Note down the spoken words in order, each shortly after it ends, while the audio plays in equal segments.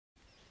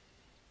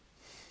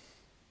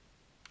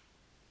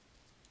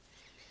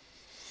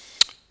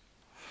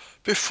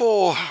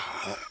Before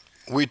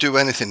we do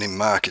anything in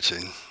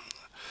marketing,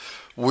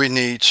 we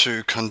need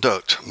to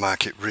conduct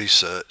market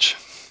research.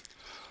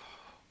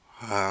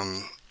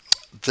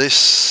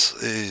 This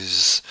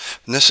is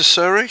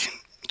necessary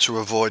to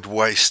avoid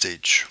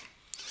wastage.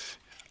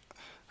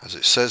 As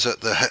it says at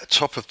the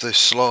top of this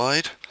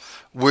slide,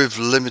 with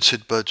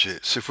limited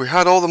budgets. If we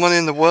had all the money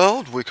in the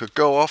world, we could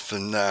go off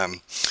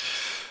and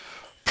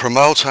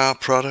promote our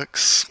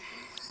products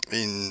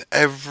in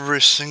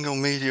every single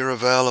media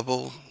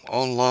available,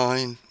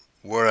 online,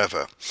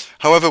 wherever.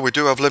 However, we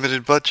do have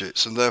limited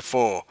budgets, and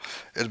therefore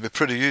it'd be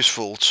pretty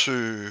useful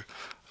to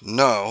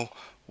know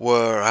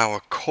where our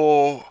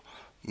core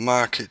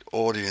market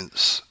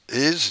audience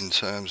is in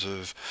terms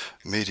of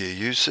media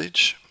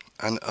usage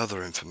and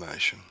other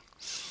information.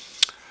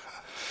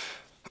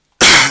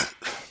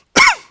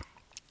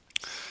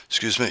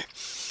 Excuse me.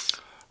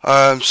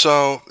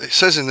 So it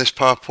says in this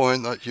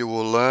PowerPoint that you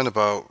will learn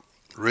about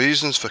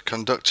reasons for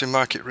conducting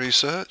market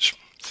research.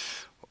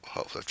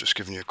 Hopefully I've just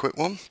given you a quick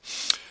one.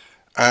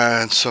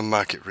 And some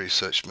market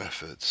research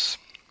methods.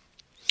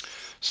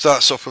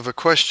 Starts off with a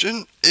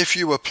question. If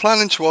you were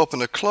planning to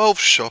open a clothes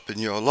shop in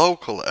your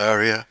local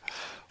area,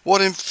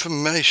 what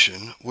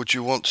information would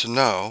you want to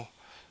know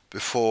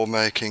before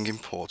making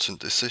important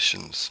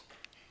decisions?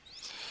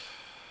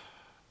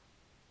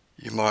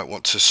 You might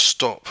want to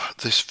stop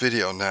this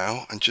video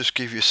now and just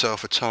give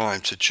yourself a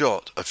time to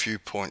jot a few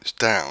points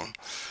down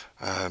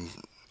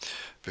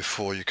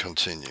before you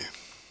continue.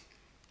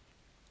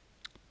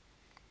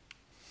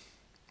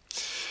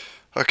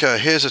 Okay,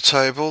 here's a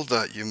table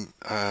that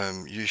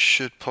you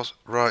should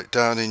write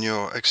down in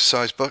your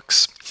exercise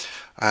books,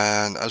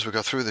 and as we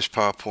go through this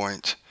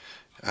PowerPoint,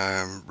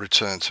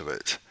 return to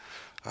it.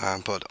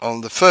 But on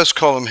the first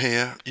column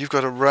here, you've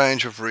got a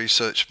range of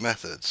research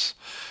methods.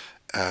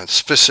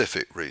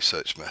 Specific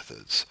research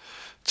methods: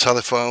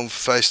 telephone,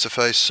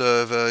 face-to-face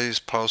surveys,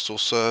 postal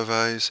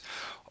surveys,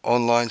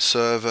 online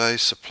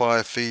surveys,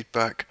 supplier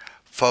feedback,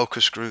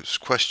 focus groups,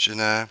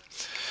 questionnaire,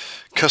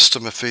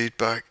 customer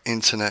feedback,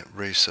 internet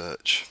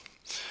research.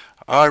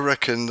 I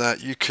reckon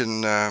that you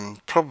can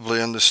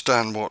probably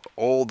understand what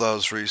all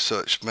those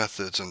research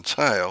methods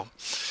entail,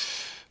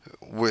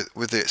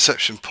 with the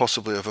exception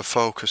possibly of a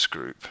focus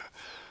group,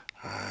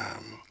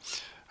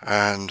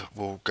 and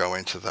we'll go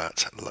into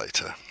that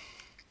later.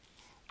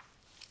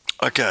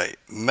 Okay,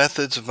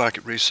 methods of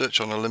market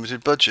research on a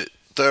limited budget.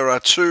 There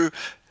are two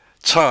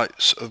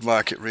types of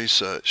market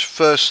research.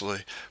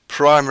 Firstly,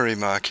 primary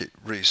market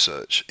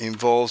research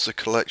involves the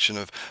collection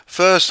of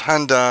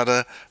first-hand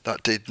data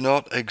that did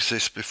not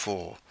exist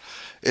before.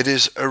 It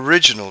is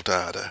original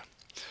data.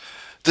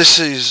 This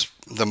is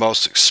the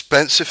most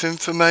expensive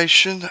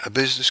information a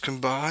business can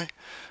buy,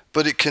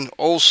 but it can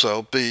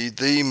also be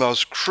the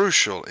most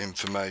crucial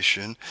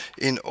information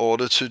in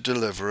order to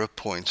deliver a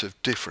point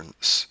of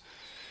difference,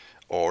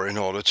 or in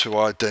order to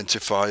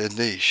identify a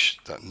niche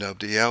that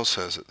nobody else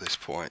has at this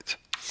point.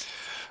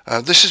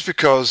 This is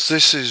because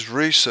this is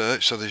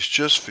research that is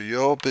just for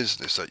your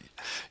business, that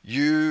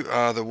you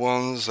are the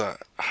ones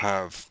that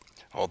have,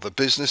 or the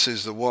business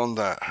is the one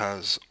that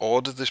has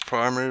ordered this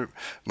primary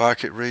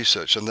market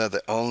research, and they're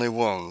the only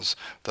ones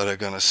that are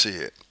going to see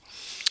it.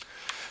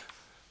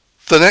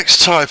 The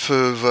next type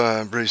of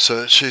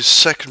research is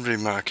secondary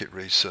market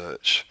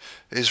research.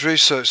 Is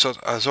research that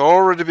has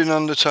already been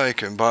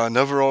undertaken by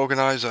another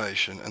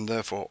organisation and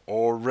therefore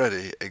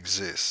already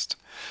exists.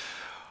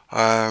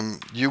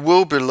 You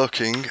will be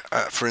looking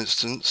at, for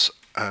instance,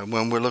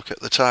 when we look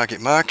at the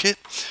target market,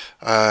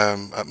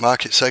 at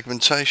market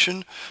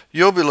segmentation,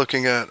 you'll be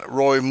looking at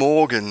Roy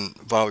Morgan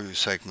value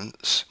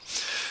segments.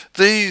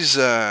 These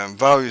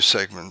value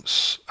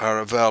segments are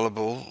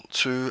available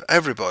to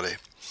everybody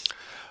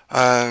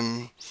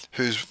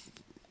who's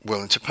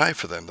willing to pay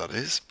for them, that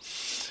is.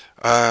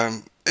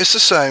 It's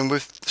the same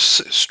with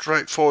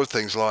straightforward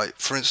things like,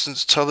 for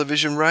instance,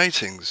 television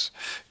ratings.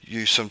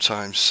 You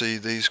sometimes see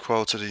these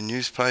quoted in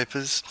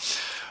newspapers.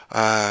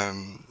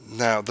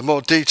 Now, the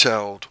more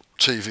detailed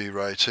TV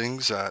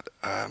ratings that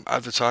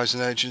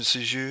advertising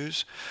agencies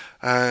use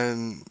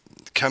can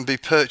be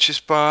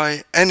purchased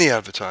by any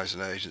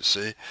advertising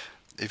agency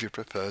if you're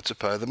prepared to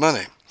pay the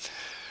money.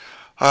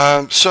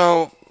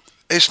 So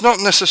it's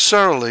not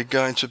necessarily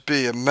going to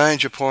be a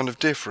major point of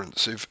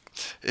difference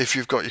if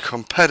you've got your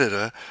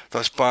competitor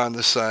that's buying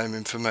the same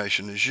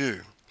information as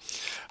you.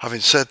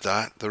 Having said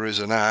that, there is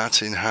an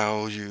art in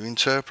how you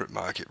interpret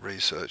market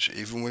research,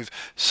 even with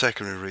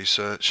secondary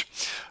research,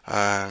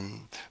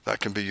 that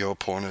can be your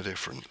point of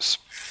difference.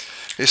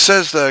 It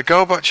says there,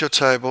 go back to your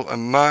table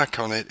and mark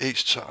on it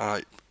each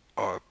type,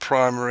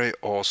 primary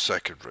or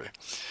secondary.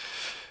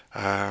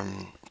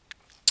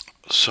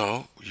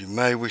 So you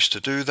may wish to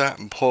do that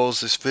and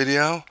pause this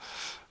video.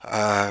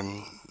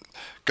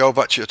 Go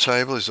back to your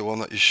table is the one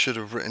that you should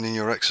have written in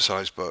your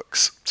exercise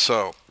books.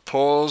 So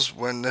pause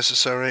when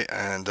necessary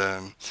and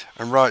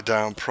write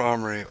down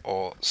primary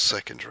or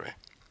secondary.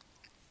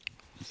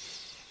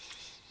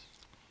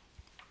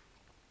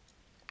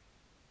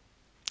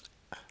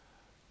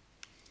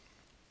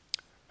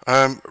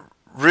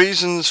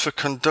 Reasons for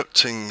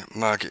conducting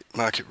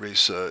market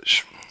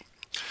research.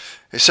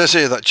 It says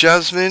here that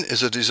Jasmine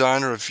is a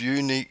designer of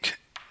unique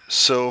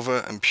silver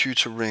and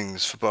pewter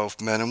rings for both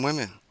men and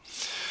women.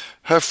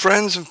 Her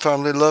friends and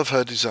family love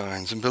her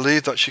designs and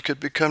believe that she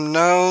could become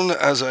known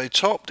as a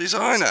top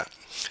designer.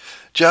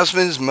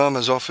 Jasmine's mum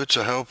has offered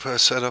to help her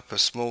set up a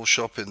small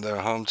shop in their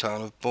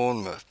hometown of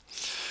Bournemouth.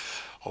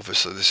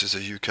 Obviously this is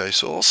a UK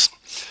source.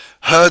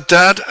 Her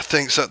dad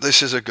thinks that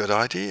this is a good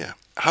idea.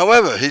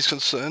 However, he's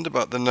concerned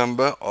about the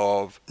number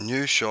of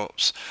new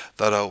shops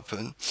that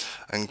open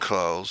and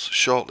close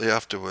shortly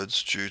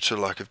afterwards due to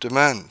lack of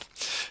demand.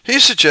 He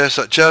suggests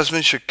that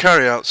Jasmine should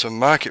carry out some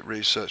market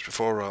research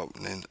before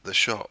opening the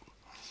shop.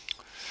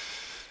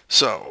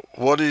 So,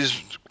 what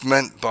is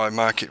meant by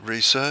market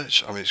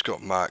research? I mean, it's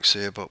got marks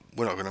here, but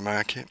we're not going to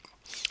mark it.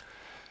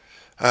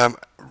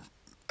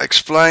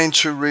 Explain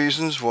 2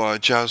 reasons why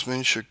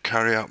Jasmine should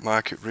carry out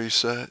market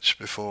research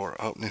before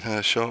opening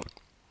her shop.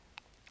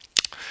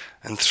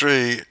 And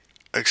 3,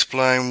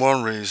 explain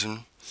 1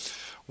 reason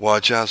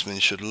why Jasmine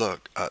should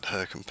look at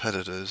her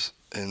competitors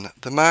in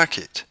the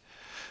market.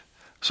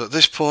 So at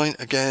this point,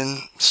 again,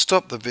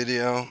 stop the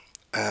video,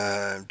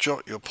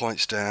 jot your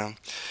points down,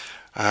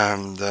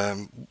 and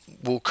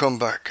we'll come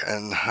back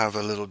and have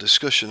a little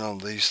discussion on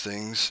these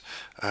things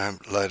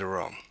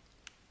later on.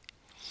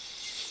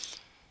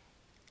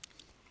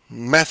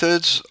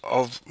 Methods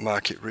of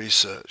market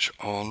research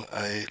on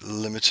a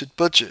limited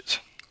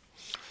budget.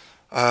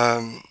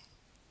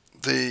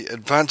 The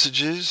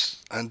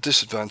advantages and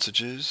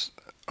disadvantages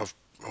of,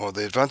 or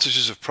the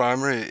advantages of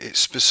primary, it's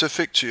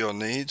specific to your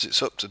needs,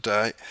 it's up to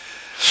date.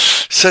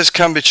 It says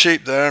can be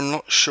cheap there, I'm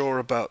not sure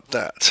about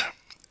that,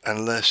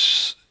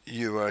 unless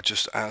you are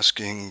just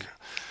asking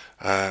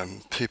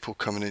people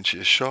coming into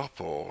your shop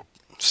or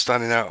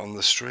standing out on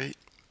the street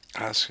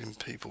asking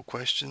people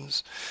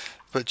questions,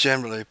 but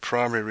generally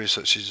primary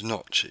research is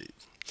not cheap.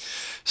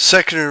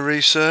 Secondary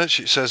research,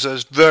 it says,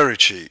 is very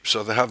cheap,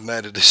 so they have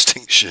made a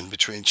distinction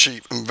between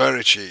cheap and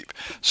very cheap.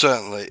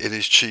 Certainly it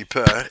is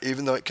cheaper,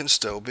 even though it can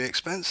still be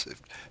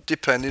expensive,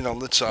 depending on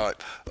the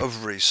type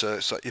of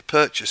research that you're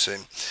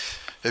purchasing.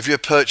 If you're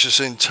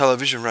purchasing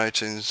television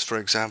ratings, for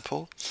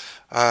example,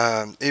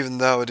 even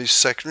though it is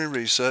secondary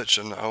research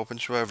and open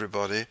to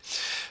everybody,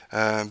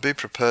 be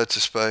prepared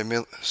to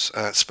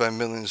spend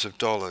millions of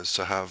dollars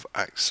to have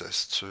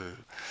access to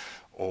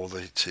all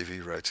the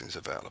TV ratings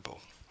available.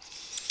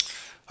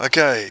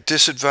 Okay,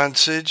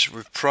 disadvantage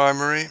with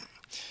primary,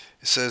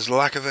 it says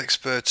lack of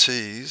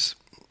expertise.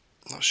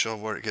 Not sure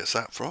where it gets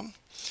that from,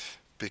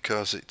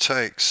 because it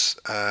takes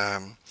a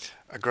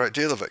great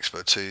deal of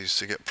expertise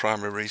to get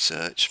primary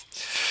research.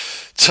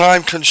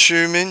 Time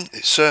consuming,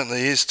 it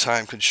certainly is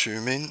time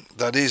consuming.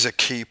 That is a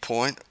key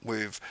point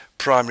with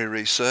primary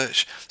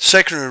research.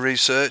 Secondary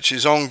research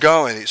is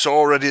ongoing, it's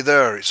already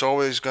there, it's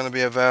always going to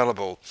be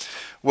available.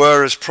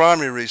 Whereas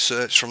primary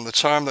research, from the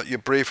time that you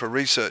brief a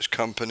research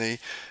company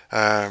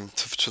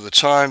to the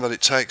time that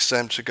it takes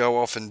them to go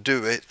off and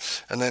do it,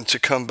 and then to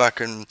come back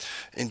and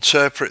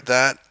interpret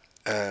that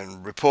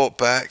and report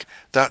back,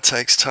 that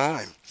takes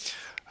time.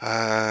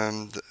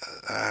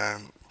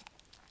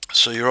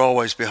 So you're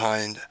always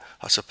behind,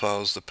 I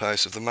suppose, the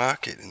pace of the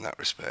market in that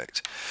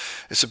respect.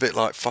 It's a bit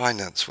like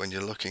finance when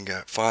you're looking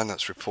at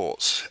finance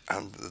reports,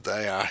 and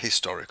they are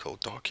historical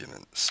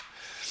documents.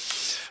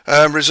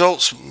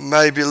 Results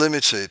may be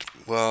limited.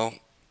 Well,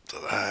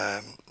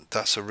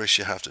 that's a risk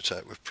you have to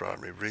take with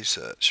primary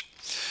research.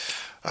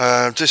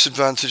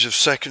 Disadvantage of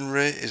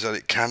secondary is that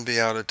it can be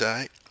out of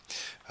date.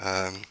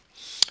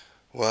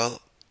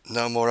 Well,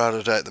 no more out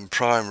of date than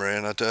primary,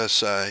 and I dare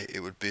say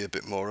it would be a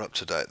bit more up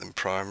to date than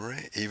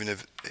primary, even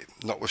if,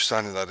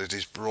 notwithstanding that it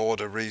is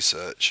broader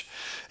research.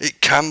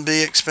 It can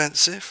be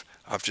expensive.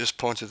 I've just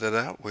pointed that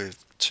out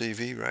with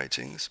TV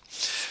ratings,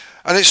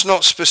 and it's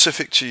not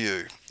specific to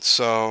you,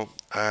 so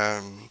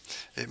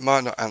it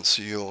might not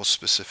answer your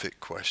specific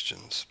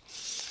questions.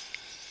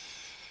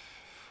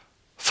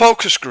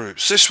 Focus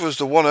groups. This was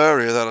the one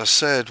area that I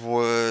said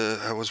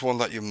was one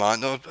that you might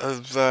not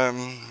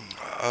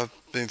have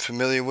been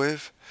familiar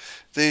with.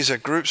 These are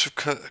groups of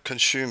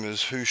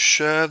consumers who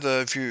share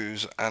their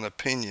views and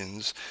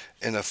opinions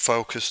in a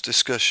focused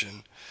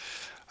discussion.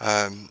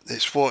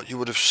 It's what you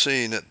would have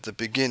seen at the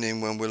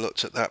beginning when we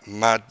looked at that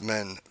Mad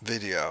Men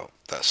video.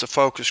 That's a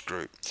focus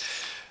group.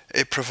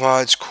 It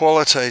provides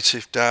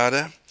qualitative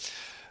data,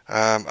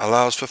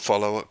 allows for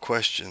follow-up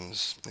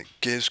questions. It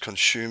gives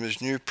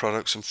consumers new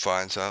products and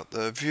finds out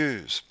their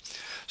views.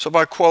 So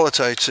by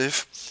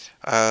qualitative,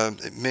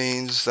 it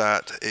means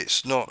that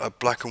it's not a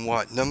black and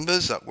white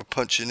numbers that we're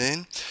punching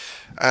in,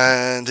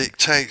 and it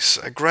takes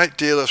a great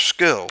deal of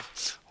skill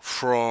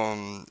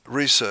from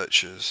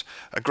researchers,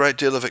 a great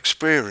deal of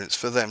experience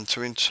for them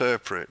to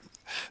interpret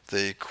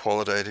the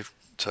qualitative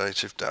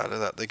data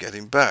that they're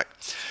getting back.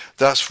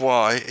 That's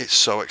why it's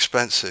so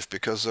expensive,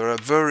 because there are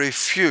very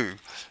few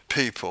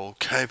people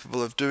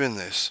capable of doing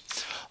this.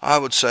 I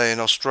would say in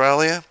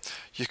Australia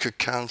you could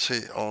count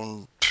it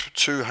on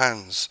 2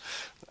 hands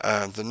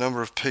the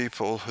number of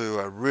people who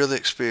are really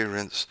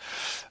experienced,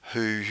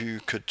 who you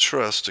could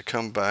trust to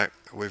come back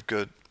with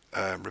good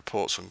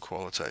reports on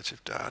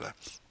qualitative data.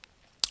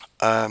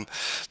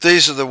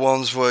 These are the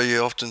ones where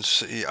you often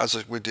see,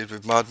 as we did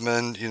with Mad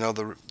Men, you know,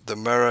 the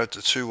mirror,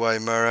 the two-way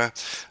mirror,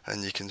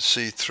 and you can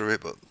see through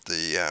it, but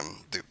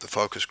the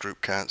focus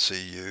group can't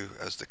see you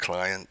as the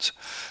client.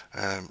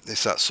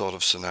 It's that sort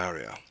of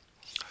scenario.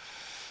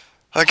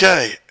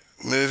 Okay,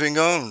 moving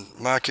on.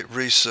 Market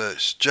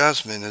research.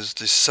 Jasmine has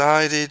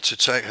decided to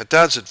take her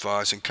dad's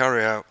advice and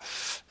carry out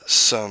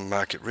some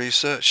market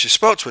research. She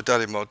spoke to her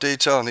dad in more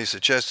detail, and he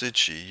suggested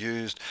she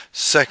used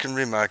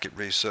secondary market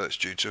research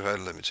due to her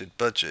limited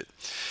budget.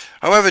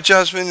 However,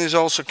 Jasmine is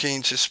also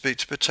keen to speak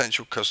to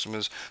potential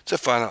customers to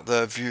find out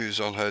their views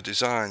on her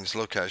designs,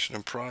 location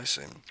and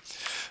pricing.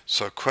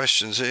 So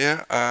questions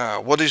here.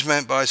 What is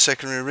meant by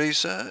secondary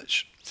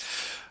research?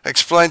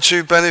 Explain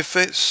 2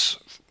 benefits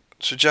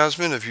to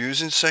Jasmine of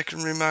using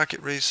secondary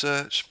market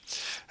research.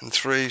 And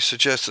 3,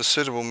 suggest a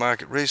suitable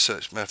market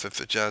research method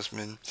for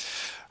Jasmine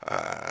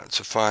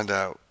to find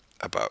out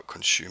about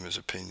consumers'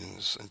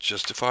 opinions and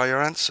justify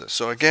your answer.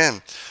 So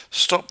again,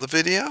 stop the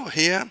video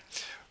here,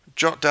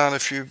 jot down a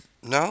few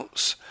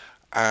notes,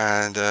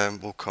 and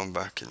we'll come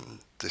back and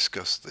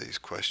discuss these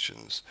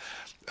questions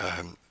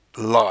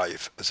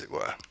live, as it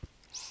were.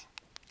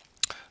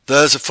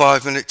 There's a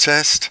 5-minute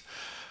test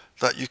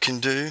that you can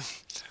do.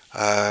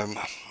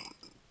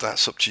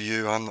 That's up to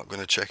you. I'm not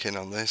going to check in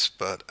on this,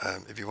 but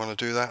if you want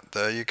to do that,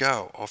 there you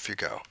go. Off you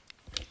go.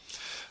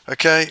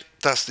 Okay,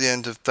 that's the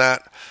end of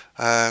that.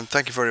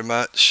 Thank you very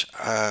much.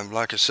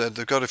 Like I said,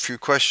 they've got a few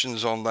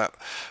questions on that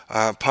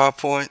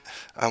PowerPoint,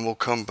 and we'll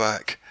come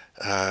back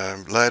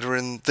later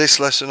in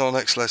this lesson or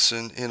next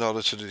lesson in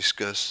order to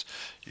discuss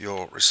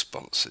your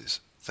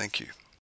responses. Thank you.